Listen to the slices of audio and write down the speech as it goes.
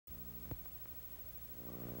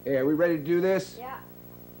Hey, are we ready to do this? Yeah.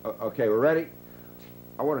 Okay, we're ready?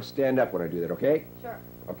 I want to stand up when I do that, okay? Sure.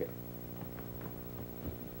 Okay.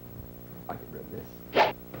 I'll get rid of this.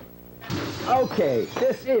 Okay,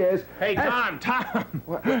 this is... Hey, Tom!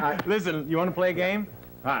 What? Listen, you want to play a game?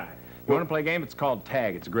 Hi. You want to play a game? It's called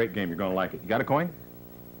tag. It's a great game. You're going to like it. You got a coin?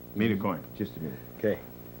 Need a coin. Just a minute. Okay.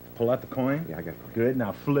 Pull out the coin. Yeah, I got a coin. Good.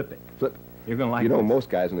 Now flip it. Flip. You're going to like it. You know, most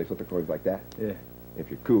guys, when they flip the coins like that, yeah. if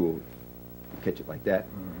you're cool, you catch it like that.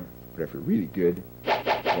 But if you're really good,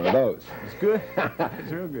 one of those. It's good. It's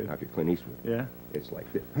real good. Now, if you're Clint Eastwood, Yeah. it's like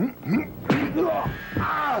this.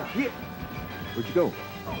 Ah, shit! Where'd you go?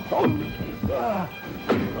 Oh.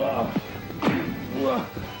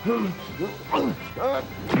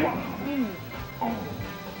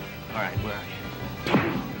 All right, where are you?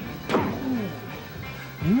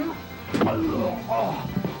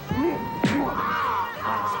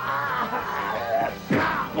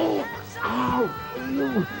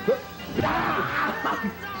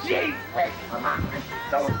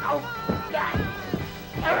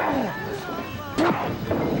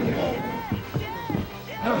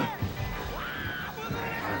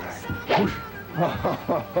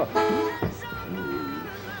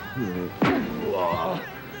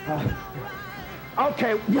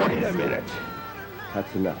 Okay, wait a minute.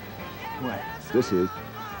 That's enough. What? This is...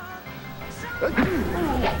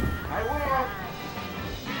 I win!